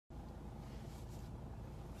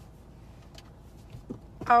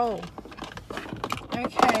Oh,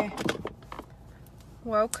 okay.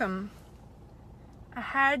 Welcome. I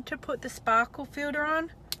had to put the sparkle filter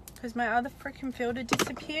on because my other freaking filter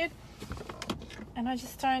disappeared. And I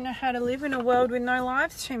just don't know how to live in a world with no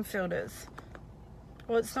live stream filters.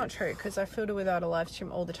 Well, it's not true because I filter without a live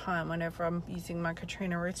stream all the time whenever I'm using my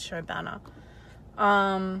Katrina Ruth show banner.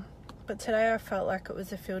 But today I felt like it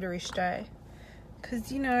was a filterish day.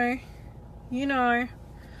 Because, you know,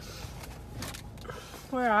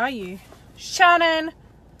 where are you? Shannon!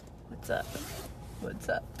 What's up? What's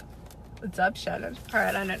up, Shannon?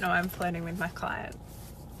 Alright, I don't know, I'm flirting with my client.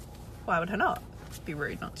 Why would I not? It'd be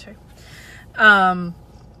rude not to.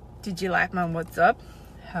 Did you like my what's up?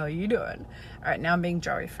 How are you doing? Alright, now I'm being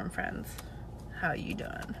Joey from Friends. How are you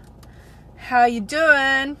doing? How you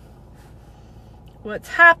doing? What's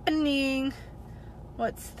happening?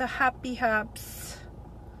 What's the happy haps?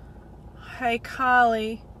 Hey,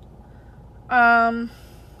 Carly. Let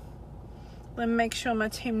me make sure my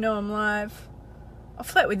team know I'm live. I'll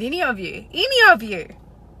flirt with any of you.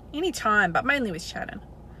 Anytime, but mainly with Shannon.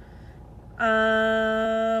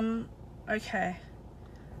 Okay.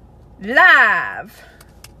 Live.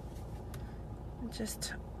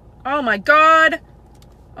 Oh my god.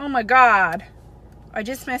 I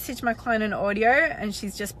just messaged my client an audio and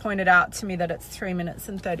she's just pointed out to me that it's 3 minutes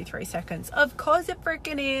and 33 seconds. Of course it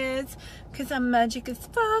freaking is, because I'm magic as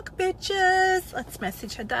fuck, bitches. Let's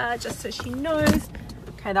message her that just so she knows.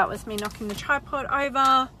 Okay, that was me knocking the tripod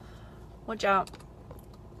over. Watch out.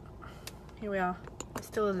 Here we are. We're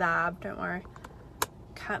still alive, don't worry.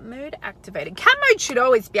 Cat mode activated. Cat mode should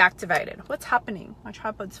always be activated. What's happening? My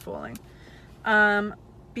tripod's falling. I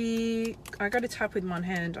gotta type with one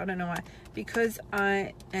hand, I don't know why. Because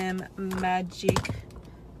I am magic.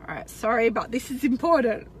 Alright, sorry, but this is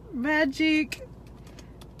important. Magic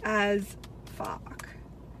as fuck.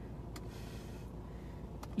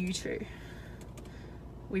 You too.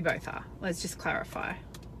 We both are. Let's just clarify.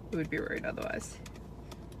 It would be rude otherwise.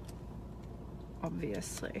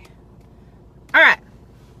 Obviously. Alright.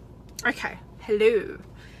 Okay. Hello.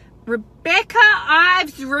 Rebecca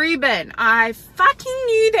Ives Rubin, I fucking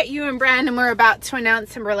knew that you and Brandon were about to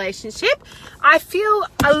announce some relationship. I feel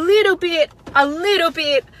a little bit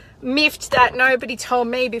miffed that nobody told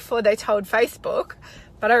me before they told Facebook,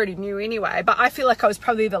 but I already knew anyway. But I feel like I was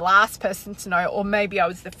probably the last person to know, or maybe I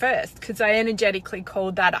was the first, because I energetically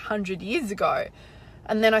called that 100 years ago.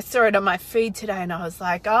 And then I saw it on my feed today and I was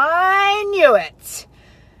like, I knew it.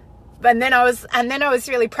 And then I was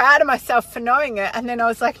really proud of myself for knowing it. And then I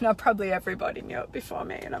was like, no, probably everybody knew it before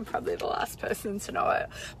me. And I'm probably the last person to know it.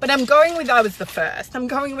 But I'm going with I was the first. I'm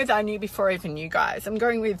going with I knew before even you guys. I'm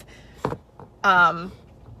going with, I'm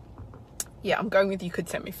going with you could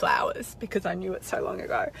send me flowers because I knew it so long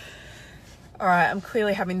ago. All right, I'm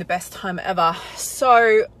clearly having the best time ever.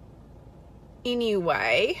 So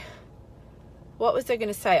anyway, what was I going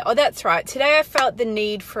to say? Oh, that's right. Today I felt the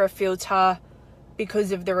need for a filter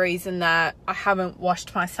because of the reason that I haven't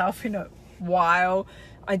washed myself in a while.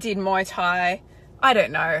 I did Muay Thai. I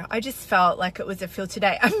don't know. I just felt like it was a filter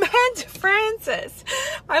day. Amanda Francis,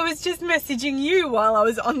 I was just messaging you while I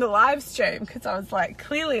was on the live stream because I was like,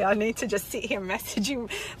 clearly I need to just sit here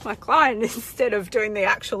messaging my client instead of doing the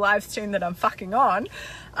actual live stream that I'm fucking on.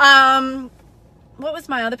 What was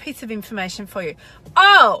my other piece of information for you?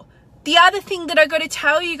 Oh, the other thing that I got to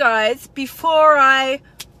tell you guys before I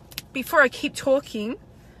keep talking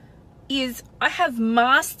is I have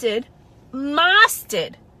mastered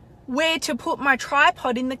where to put my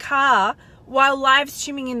tripod in the car while live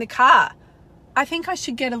streaming in the car. I think I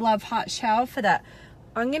should get a love heart shower for that.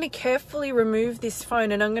 I'm going to carefully remove this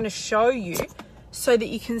phone and I'm going to show you so that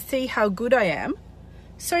you can see how good I am.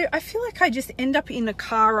 So I feel like I just end up in the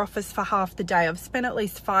car office for half the day. I've spent at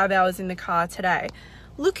least 5 hours in the car today.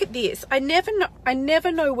 Look at this. I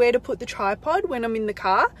never know where to put the tripod when I'm in the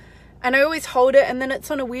car. And I always hold it and then it's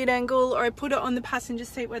on a weird angle, or I put it on the passenger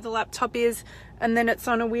seat where the laptop is and then it's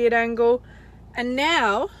on a weird angle. And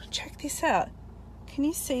now, check this out. Can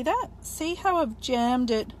you see that? See how I've jammed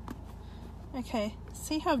it? Okay,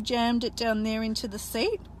 see how I've jammed it down there into the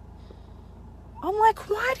seat? I'm like,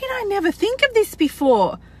 why did I never think of this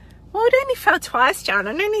before? Well, it only fell twice, John.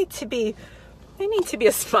 I don't need to be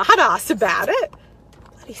a smart ass about it.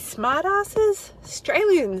 Bloody smart asses.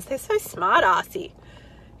 Australians, they're so smart assy.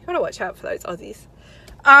 You gotta watch out for those Aussies.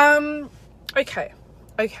 Okay.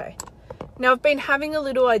 Now I've been having a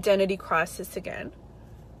little identity crisis again.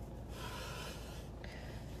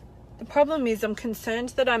 The problem is I'm concerned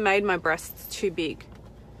that I made my breasts too big.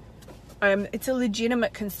 It's a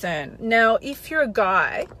legitimate concern. Now, if you're a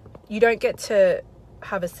guy, you don't get to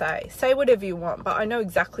have a say. Say whatever you want, but I know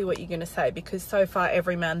exactly what you're going to say, because so far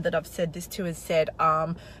every man that I've said this to has said,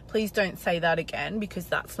 please don't say that again, because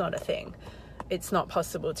that's not a thing. It's not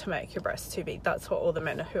possible to make your breasts too big. That's what all the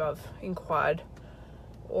men who I've inquired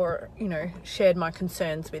or, you know, shared my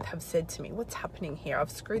concerns with have said to me. What's happening here? I've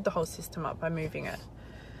screwed the whole system up by moving it.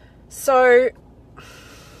 So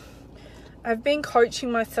I've been coaching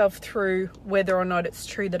myself through whether or not it's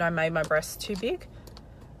true that I made my breasts too big.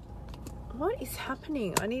 What is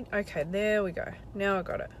happening? Okay, there we go. Now I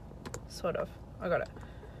got it. Sort of. I got it.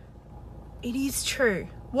 It is true.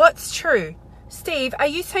 What's true? Steve, are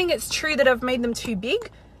you saying it's true that I've made them too big?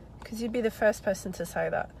 Because you'd be the first person to say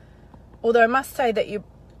that. Although I must say that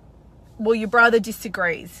your brother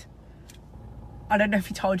disagrees. I don't know if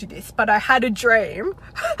he told you this, but I had a dream.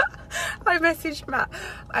 I messaged Matt.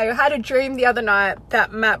 I had a dream the other night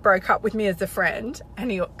that Matt broke up with me as a friend,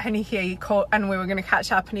 and he called, and we were going to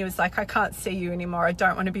catch up, and he was like, I can't see you anymore. I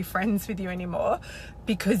don't want to be friends with you anymore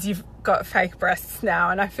because you've got fake breasts now,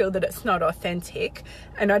 and I feel that it's not authentic,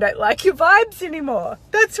 and I don't like your vibes anymore.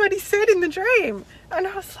 That's what he said in the dream. And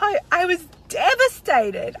I was like, I was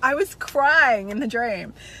devastated. I was crying in the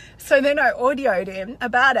dream. So then I audioed him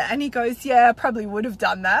about it, and he goes, yeah, I probably would have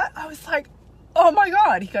done that. I was like, oh my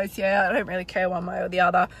God. He goes, yeah, I don't really care one way or the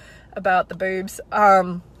other about the boobs.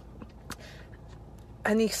 And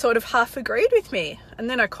he sort of half agreed with me. And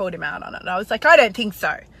then I called him out on it. I was like, I don't think so.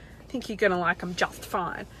 I think you're going to like them just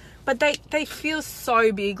fine. But they feel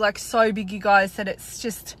so big, like so big, you guys, that it's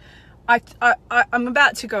just, I'm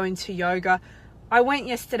about to go into yoga. I went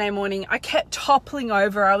yesterday morning. I kept toppling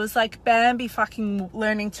over. I was like Bambi fucking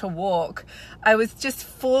learning to walk. I was just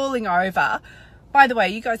falling over. By the way,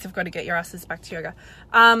 you guys have got to get your asses back to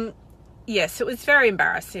yoga. Yes, it was very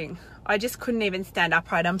embarrassing. I just couldn't even stand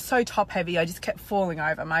upright. I'm so top heavy. I just kept falling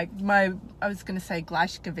over. I was going to say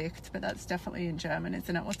Gleichgewicht, but that's definitely in German,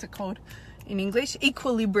 isn't it? What's it called in English?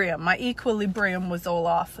 Equilibrium. My equilibrium was all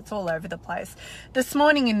off. It's all over the place. This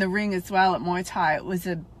morning in the ring as well at Muay Thai, it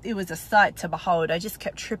was a sight to behold. I just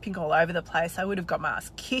kept tripping all over the place. I would have got my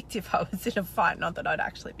ass kicked if I was in a fight. Not that I'd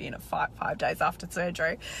actually be in a fight 5 days after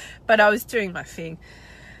surgery, but I was doing my thing.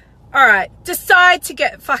 All right, decide to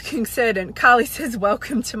get fucking certain. Carly says,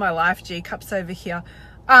 welcome to my life, G-Cups over here.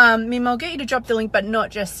 Mim, I'll get you to drop the link, but not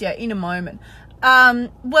just yet, in a moment.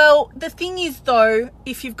 Well, the thing is though,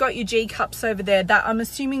 if you've got your G-Cups over there, that I'm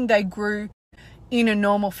assuming they grew in a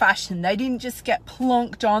normal fashion. They didn't just get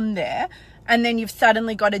plonked on there and then you've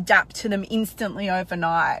suddenly got to adapt to them instantly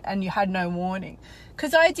overnight and you had no warning.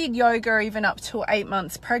 Because I did yoga even up to 8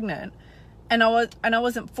 months pregnant. And I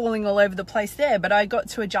wasn't falling all over the place there, but I got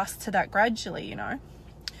to adjust to that gradually, you know.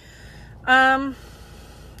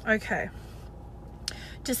 Okay.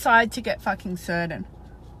 Decide to get fucking certain.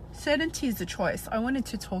 Certainty is a choice. I wanted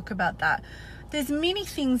to talk about that. There's many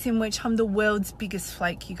things in which I'm the world's biggest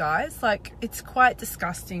flake, you guys. Like, it's quite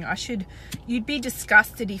disgusting. You'd be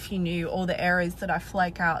disgusted if you knew all the areas that I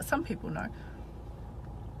flake out. Some people know.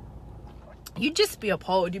 You'd just be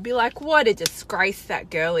appalled. You'd be like, what a disgrace that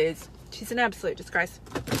girl is. She's an absolute disgrace.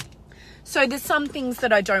 So there's some things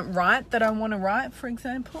that I don't write that I want to write, for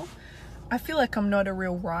example. I feel like I'm not a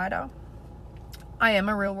real writer. I am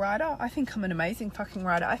a real writer. I think I'm an amazing fucking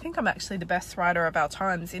writer. I think I'm actually the best writer of our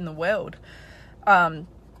times in the world.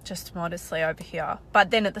 Just modestly over here.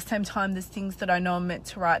 But then at the same time, there's things that I know I'm meant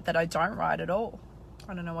to write that I don't write at all.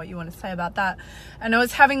 I don't know what you want to say about that. And I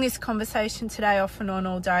was having this conversation today off and on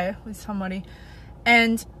all day with somebody.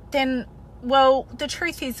 And then... well, the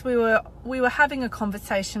truth is we were having a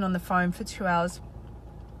conversation on the phone for 2 hours.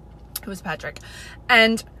 It was Patrick.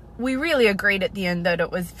 And we really agreed at the end that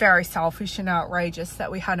it was very selfish and outrageous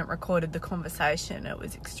that we hadn't recorded the conversation. It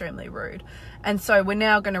was extremely rude. And so we're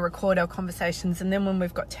now going to record our conversations, and then when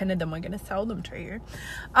we've got 10 of them, we're going to sell them to you.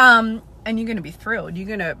 And you're going to be thrilled.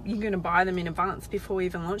 You're going to buy them in advance before we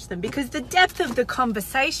even launch them, because the depth of the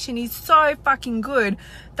conversation is so fucking good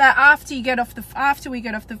that after we get off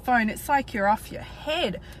the phone, it's like you're off your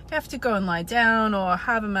head. You have to go and lie down or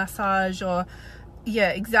have a massage or... yeah,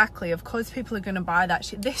 exactly. Of course people are going to buy that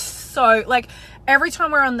shit. They're so, like, every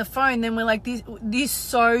time we're on the phone, then we're like, this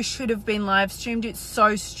so should have been live streamed. It's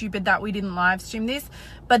so stupid that we didn't live stream this.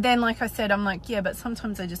 But then, like I said, I'm like, yeah, but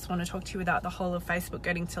sometimes I just want to talk to you without the whole of Facebook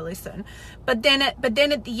getting to listen. But then at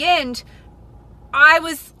the end, I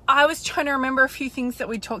was trying to remember a few things that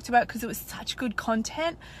we talked about because it was such good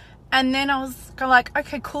content. And then I was like,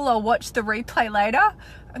 okay, cool, I'll watch the replay later.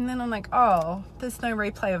 And then I'm like, oh, there's no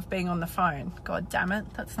replay of being on the phone. God damn it,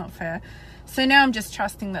 that's not fair. So now I'm just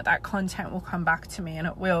trusting that that content will come back to me, and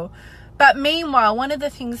it will. But meanwhile, one of the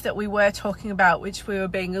things that we were talking about, which we were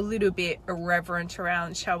being a little bit irreverent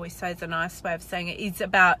around, shall we say, is a nice way of saying it, is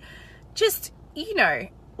about just, you know,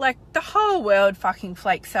 like the whole world fucking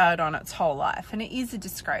flakes out on its whole life. And it is a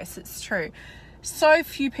disgrace, it's true. So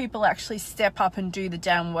few people actually step up and do the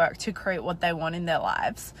damn work to create what they want in their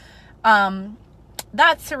lives.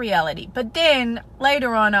 That's a reality. But then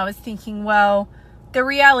later on I was thinking, well, the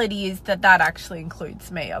reality is that that actually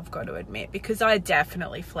includes me, I've got to admit, because I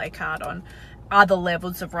definitely flake out on other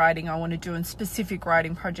levels of writing I want to do and specific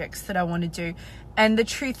writing projects that I want to do. And the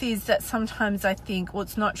truth is that sometimes I think, well,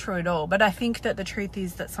 it's not true at all, but I think that the truth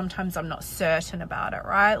is that sometimes I'm not certain about it,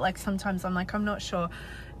 right? Like sometimes I'm like, I'm not sure.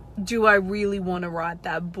 Do I really want to write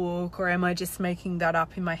that book, or am I just making that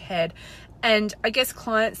up in my head? And I guess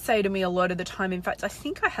clients say to me a lot of the time, in fact, I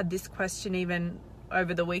think I had this question even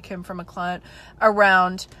over the weekend from a client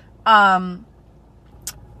around how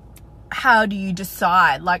do you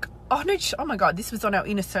decide? Like, oh no, oh my God, this was on our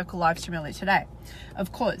Inner Circle live stream earlier today,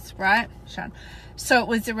 of course, right, Sean? So it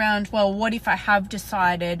was around, well, what if I have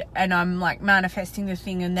decided and I'm like manifesting the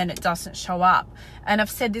thing and then it doesn't show up? And I've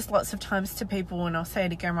said this lots of times to people, and I'll say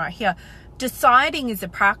it again right here. Deciding is a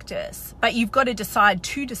practice, but you've got to decide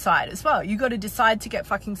to decide as well. You've got to decide to get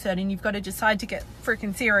fucking certain. You've got to decide to get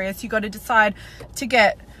freaking serious. You've got to decide to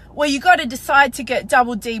get, well, you got to decide to get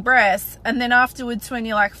double D breasts. And then afterwards, when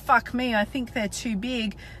you're like, fuck me, I think they're too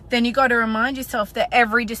big, then you got to remind yourself that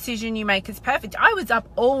every decision you make is perfect. I was up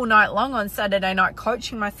all night long on Saturday night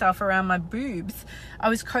coaching myself around my boobs. I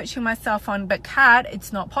was coaching myself on, but Kat,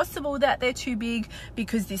 it's not possible that they're too big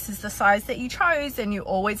because this is the size that you chose, and you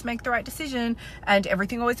always make the right decision and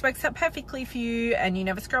everything always works out perfectly for you and you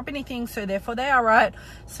never screw up anything, so therefore they are right.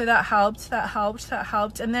 So that helped.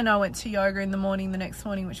 And then I went to yoga in the morning the next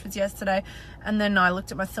morning, which was yesterday, and then I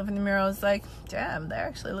looked at myself in the mirror. I was like, damn, they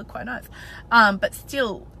actually look quite nice, but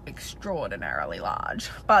still extraordinarily large.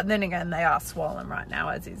 But then again, they are swollen right now,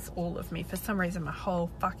 as is all of me. For some reason my whole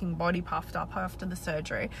fucking body puffed up after the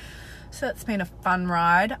surgery, so that's been a fun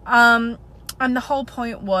ride. And the whole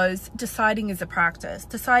point was, deciding is a practice.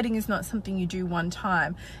 Deciding is not something you do one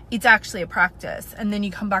time. It's actually a practice, and then you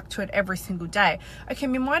come back to it every single day. Okay,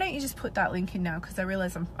 Mim, why don't you just put that link in now, because I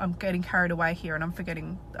realize I'm getting carried away here and I'm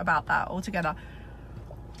forgetting about that altogether.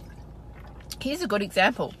 Here's a good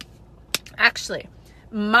example, actually.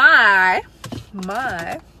 My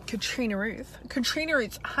Katrina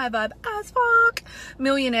Ruth's high vibe as fuck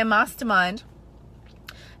millionaire mastermind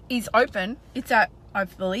is open. It's at, I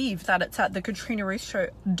believe that it's at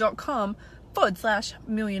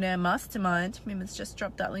thekatrinaruthshow.com/millionaire mastermind. Mimi's just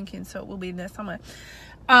dropped that link in, so it will be in there somewhere.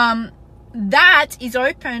 That is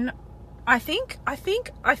open. I think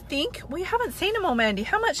we haven't seen them all, Mandy.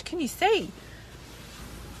 How much can you see?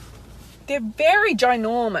 They're very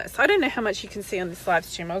ginormous. I don't know how much you can see on this live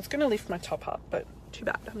stream. I was going to lift my top up, but too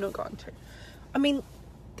bad, I'm not going to. I mean,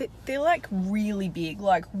 they're like really big,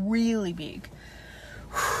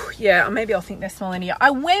 Yeah, maybe I'll think they're small in here.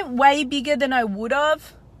 I went way bigger than I would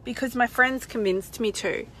have because my friends convinced me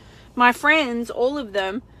to. My friends, all of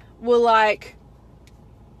them, were like,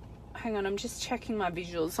 hang on, I'm just checking my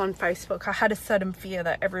visuals on Facebook. I had a certain fear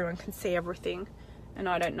that everyone can see everything, and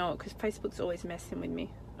I don't know it because Facebook's always messing with me.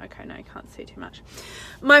 Okay, no, you can't see too much.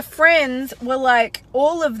 My friends were like,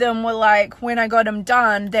 all of them were like, when I got them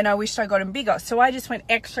done, then I wished I got them bigger. So I just went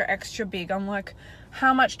extra big. I'm like,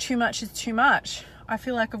 how much too much is too much? I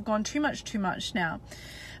feel like I've gone too much now.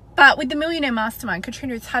 But with the Millionaire Mastermind,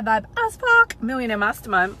 Katrina Ruth's high vibe as fuck Millionaire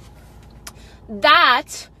Mastermind,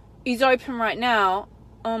 that is open right now.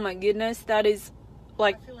 Oh my goodness, that is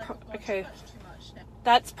like okay.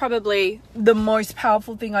 That's probably the most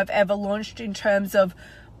powerful thing I've ever launched in terms of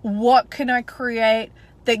what can I create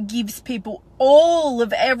that gives people all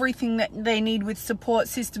of everything that they need with support,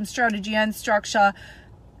 system, strategy, and structure,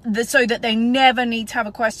 so that they never need to have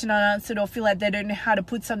a question unanswered or feel like they don't know how to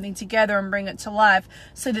put something together and bring it to life,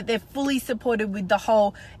 so that they're fully supported with the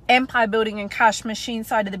whole empire building and cash machine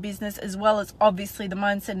side of the business, as well as obviously the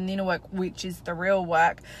mindset and inner work, which is the real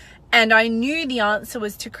work. And I knew the answer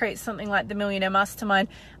was to create something like the Millionaire Mastermind.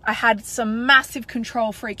 I had some massive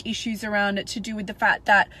control freak issues around it to do with the fact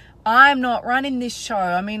that I'm not running this show.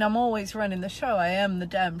 I mean, I'm always running the show. I am the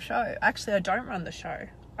damn show. Actually, I don't run the show.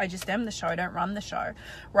 I just am the show. I don't run the show,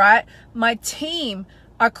 right? My team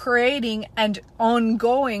are creating and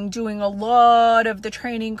ongoing doing a lot of the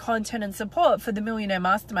training, content, and support for the Millionaire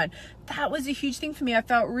Mastermind. That was a huge thing for me. I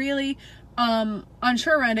felt really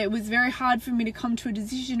unsure around it. It was very hard for me to come to a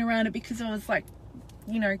decision around it because I was like,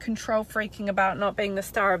 you know, control freaking about not being the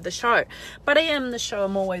star of the show. But I am the show.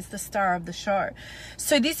 I'm always the star of the show.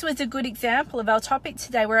 So this was a good example of our topic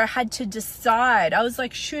today, where I had to decide. I was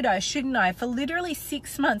like, should I, shouldn't I, for literally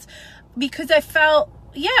 6 months, because I felt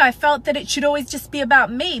that it should always just be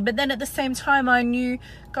about me. But then at the same time, I knew,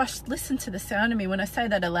 gosh, listen to the sound of me when I say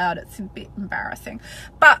that aloud. It's a bit embarrassing.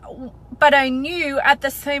 But I knew at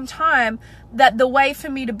the same time that the way for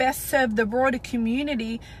me to best serve the broader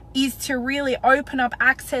community is to really open up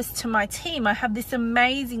access to my team. I have this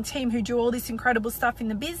amazing team who do all this incredible stuff in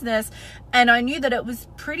the business, and I knew that it was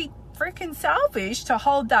pretty freaking selfish to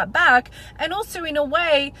hold that back, and also in a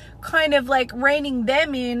way kind of like reining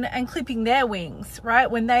them in and clipping their wings,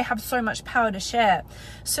 right, when they have so much power to share.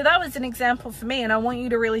 So that was an example for me, and I want you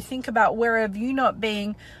to really think about, where have you not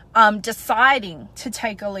been deciding to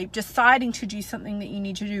take a leap, deciding to do something that you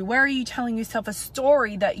need to do? Where are you telling yourself a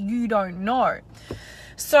story that you don't know?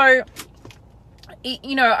 So,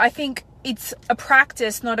 you know, I think it's a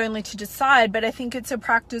practice not only to decide, but I think it's a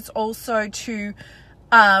practice also to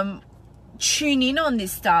tune in on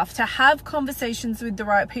this stuff, to have conversations with the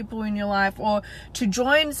right people in your life, or to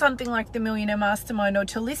join something like the Millionaire Mastermind, or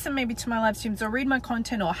to listen maybe to my live streams, or read my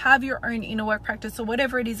content, or have your own inner work practice, or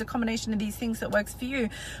whatever it is, a combination of these things that works for you,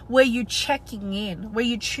 where you're checking in, where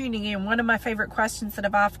you're tuning in. One of my favorite questions that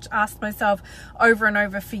I've asked myself over and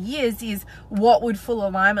over for years is, what would full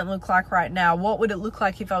alignment look like right now? What would it look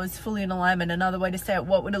like if I was fully in alignment? Another way to say it,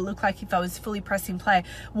 what would it look like if I was fully pressing play?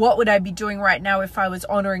 What would I be doing right now if I was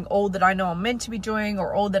honoring all that I know I'm meant to be doing,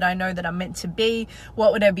 or all that I know that I'm meant to be?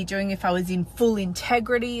 What would I be doing if I was in full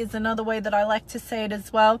integrity, is another way that I like to say it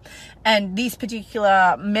as well. And this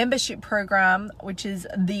particular membership program, which is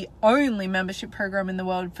the only membership program in the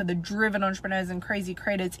world for the driven entrepreneurs and crazy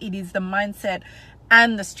creators, it is the mindset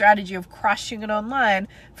and the strategy of crushing it online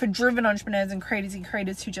for driven entrepreneurs and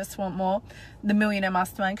creators who just want more. The Millionaire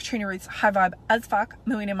Mastermind, Katrina Roots, high vibe as fuck,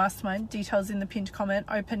 Millionaire Mastermind, details in the pinned comment,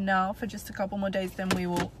 open now for just a couple more days, then we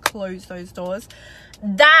will close those doors.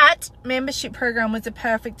 That membership program was a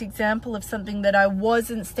perfect example of something that I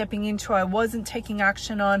wasn't stepping into, I wasn't taking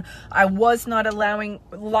action on, I was not allowing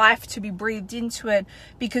life to be breathed into it,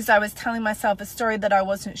 because I was telling myself a story that I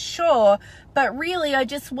wasn't sure, but really I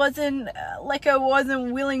just wasn't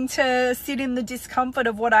willing to sit in the discomfort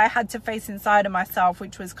of what I had to face inside of myself,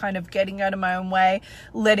 which was kind of getting out of my own way,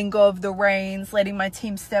 letting go of the reins, letting my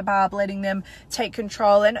team step up, letting them take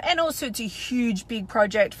control. And also it's a huge, big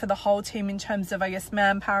project for the whole team in terms of, I guess,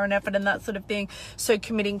 manpower and effort and that sort of thing. So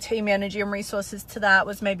committing team energy and resources to that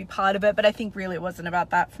was maybe part of it. But I think really it wasn't about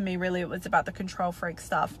that for me. Really, it was about the control freak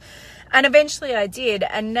stuff. And eventually I did.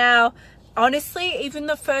 And now, honestly, even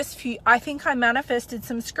the first few, I think I manifested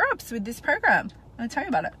some scrubs with this program. I'll tell you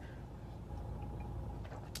about it.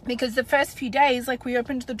 Because the first few days, like, we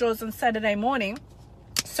opened the doors on Saturday morning,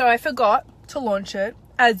 so I forgot to launch it,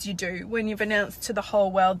 as you do when you've announced to the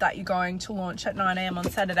whole world that you're going to launch at 9 a.m. on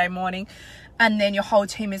Saturday morning, and then your whole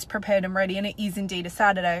team is prepared and ready, and it is indeed a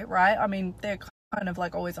Saturday, right? I mean, they're kind of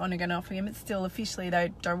like always on again off again, but still officially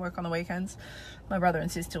they don't work on the weekends. My brother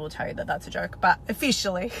and sister will tell you that that's a joke, but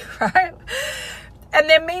officially, right? And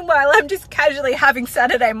then meanwhile, I'm just casually having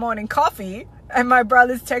Saturday morning coffee, and my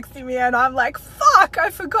brother's texting me, and I'm like, fuck, I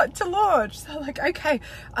forgot to launch. So I'm like, okay,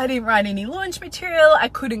 I didn't write any launch material. I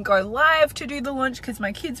couldn't go live to do the launch because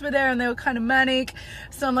my kids were there and they were kind of manic.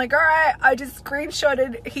 So I'm like, all right, I just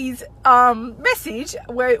screenshotted his message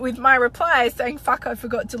with my reply saying, fuck, I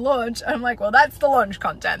forgot to launch. And I'm like, well, that's the launch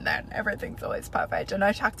content then. Everything's always perfect. And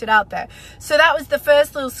I chucked it out there. So that was the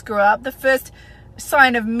first little screw up, the first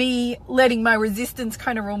sign of me letting my resistance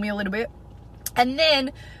kind of rule me a little bit. And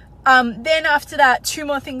then after that, two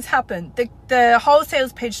more things happened. The whole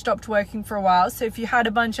sales page stopped working for a while. So if you had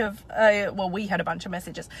a bunch of, we had a bunch of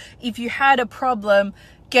messages. If you had a problem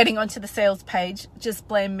getting onto the sales page, just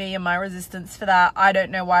blame me and my resistance for that. I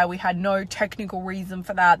don't know why. We had no technical reason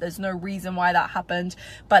for that. There's no reason why that happened,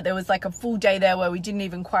 but there was like a full day there where we didn't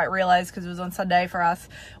even quite realize, because it was on Sunday for us,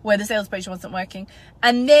 where the sales page wasn't working.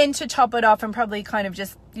 And then to top it off, and probably kind of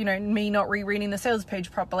just, me not rereading the sales page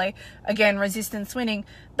properly, again, resistance winning,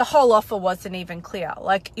 the whole offer wasn't even clear.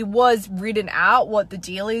 Like, it was written out what the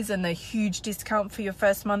deal is and the huge discount for your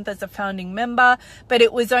first month as a founding member, but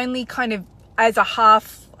it was only kind of as a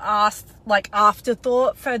half-assed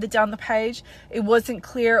afterthought further down the page. It wasn't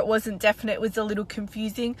clear, it wasn't definite, it was a little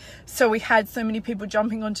confusing. So we had so many people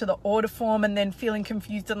jumping onto the order form and then feeling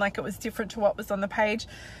confused and like it was different to what was on the page.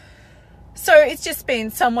 So it's just been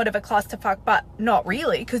somewhat of a clusterfuck, but not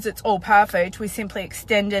really, because it's all perfect. We simply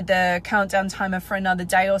extended the countdown timer for another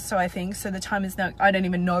day or so, I think. So the time is now, I don't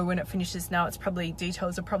even know when it finishes now. It's probably,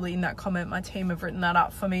 details are probably in that comment. My team have written that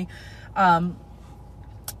up for me.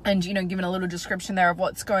 And, you know, given a little description there of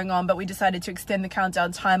what's going on. But we decided to extend the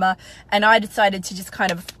countdown timer, and I decided to just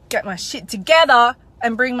kind of get my shit together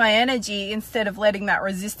and bring my energy instead of letting that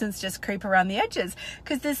resistance just creep around the edges.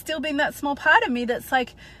 Because there's still been that small part of me that's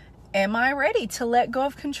like, am I ready to let go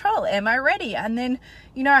of control? Am I ready? And then,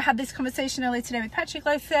 you know, I had this conversation earlier today with Patrick,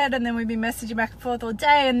 like I said, and then we've been messaging back and forth all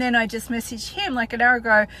day. And then I just messaged him like an hour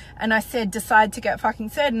ago, and I said, decide to get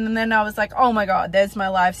fucking certain. And then I was like, oh my God, there's my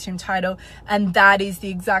live stream title. And that is the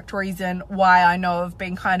exact reason why I know I've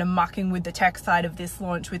been kind of mucking with the tech side of this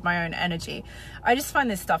launch with my own energy. I just find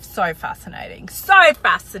this stuff so fascinating. So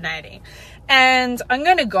fascinating. And I'm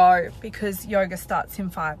going to go because yoga starts in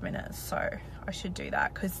 5 minutes. So I should do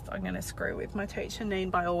that, because I'm going to screw with my teacher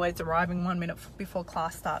Neen by always arriving 1 minute before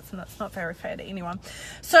class starts, and that's not very fair to anyone.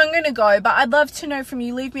 So I'm going to go, but I'd love to know from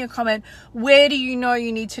you. Leave me a comment. Where do you know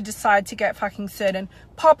you need to decide to get fucking certain?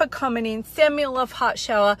 Pop a comment in, send me a love heart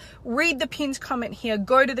shower, read the pinned comment here,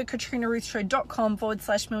 go to the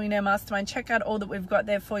katrinaruthshow.com/millionaire mastermind, check out all that we've got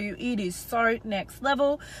there for you. It is so next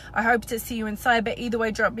level. I hope to see you inside, but either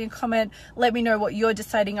way, drop me a comment. Let me know what you're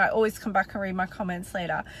deciding. I always come back and read my comments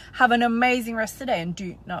later. Have an amazing rest of the day, and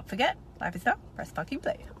do not forget, life is now, press fucking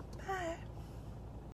play.